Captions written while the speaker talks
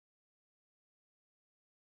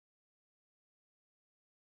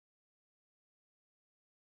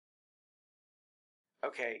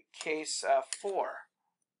Okay, case 4.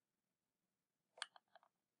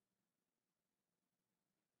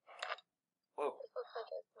 Whoa,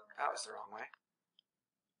 that was the wrong way.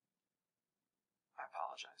 I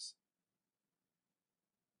apologize.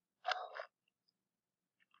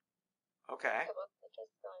 Okay.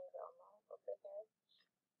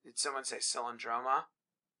 Did someone say Cylindroma?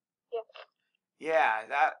 Yeah. Yeah,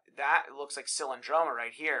 that looks like Cylindroma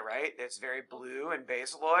right here, right? It's very blue and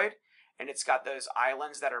basaloid, and it's got those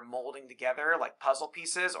islands that are molding together like puzzle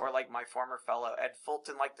pieces, or like my former fellow Ed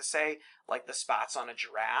Fulton liked to say, like the spots on a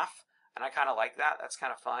giraffe. And I kind of like that. That's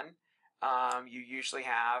kind of fun. You usually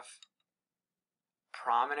have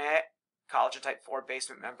prominent collagen type 4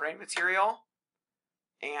 basement membrane material,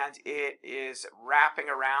 and it is wrapping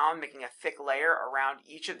around, making a thick layer around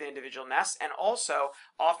each of the individual nests, and also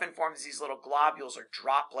often forms these little globules or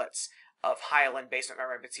droplets of hyaline basement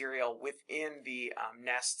membrane material within the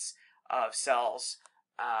nests of cells.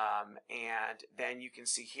 And then you can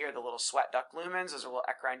see here the little sweat duct lumens. Those are little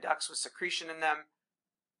eccrine ducts with secretion in them.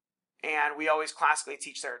 And we always classically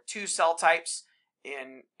teach there are 2 cell types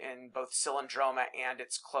in both Cylindroma and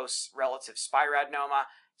its close relative Spiradenoma.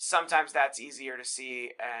 Sometimes that's easier to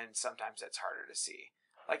see, and sometimes it's harder to see.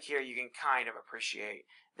 Like here, you can kind of appreciate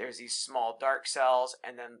there's these small dark cells,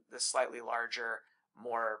 and then the slightly larger,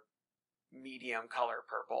 more medium color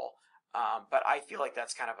purple. But I feel like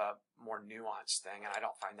that's kind of a more nuanced thing, and I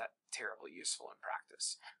don't find that terribly useful in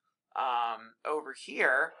practice. Over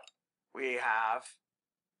here, we have,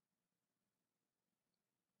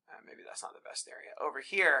 maybe that's not the best area. Over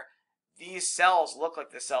here, these cells look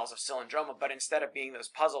like the cells of Cylindroma, but instead of being those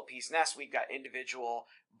puzzle piece nests, we've got individual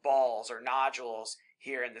balls or nodules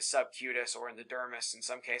here in the subcutis or in the dermis in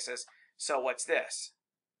some cases. So what's this?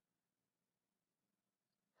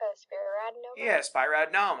 Spiradenoma? Yeah,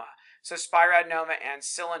 Spiradenoma. So Spiradenoma and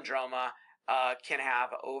Cylindroma can have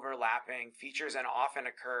overlapping features and often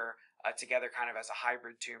occur together kind of as a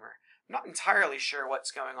hybrid tumor. I'm not entirely sure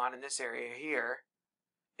what's going on in this area here.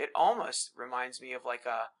 It almost reminds me of like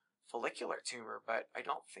a follicular tumor, but I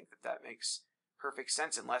don't think that makes perfect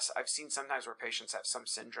sense, unless I've seen sometimes where patients have some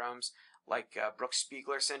syndromes like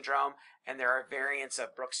Brooks-Spiegler syndrome, and there are variants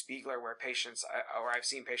of Brooks-Spiegler where patients, or I've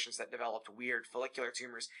seen patients that developed weird follicular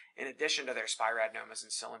tumors in addition to their spiradenomas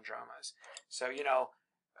and cylindromas. So, you know,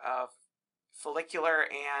 follicular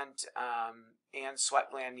and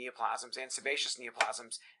sweat gland neoplasms and sebaceous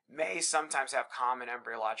neoplasms may sometimes have common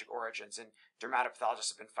embryologic origins, and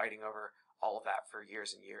dermatopathologists have been fighting over all of that for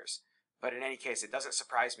years and years. But in any case, it doesn't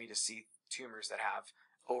surprise me to see tumors that have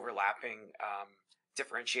overlapping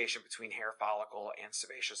differentiation between hair follicle and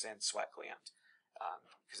sebaceous and sweat gland,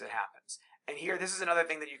 because it happens. And here, this is another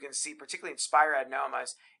thing that you can see, particularly in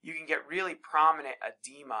spiradenomas. You can get really prominent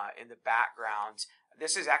edema in the background.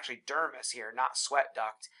 This is actually dermis here, not sweat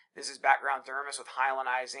duct. This is background dermis with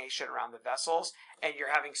hyalinization around the vessels, and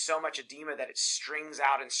you're having so much edema that it strings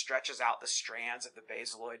out and stretches out the strands of the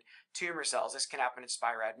basaloid tumor cells. This can happen in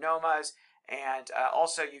spiradenomas, and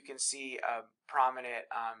also you can see prominent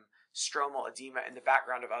stromal edema in the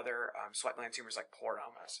background of other sweat gland tumors like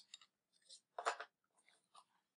pleuromas.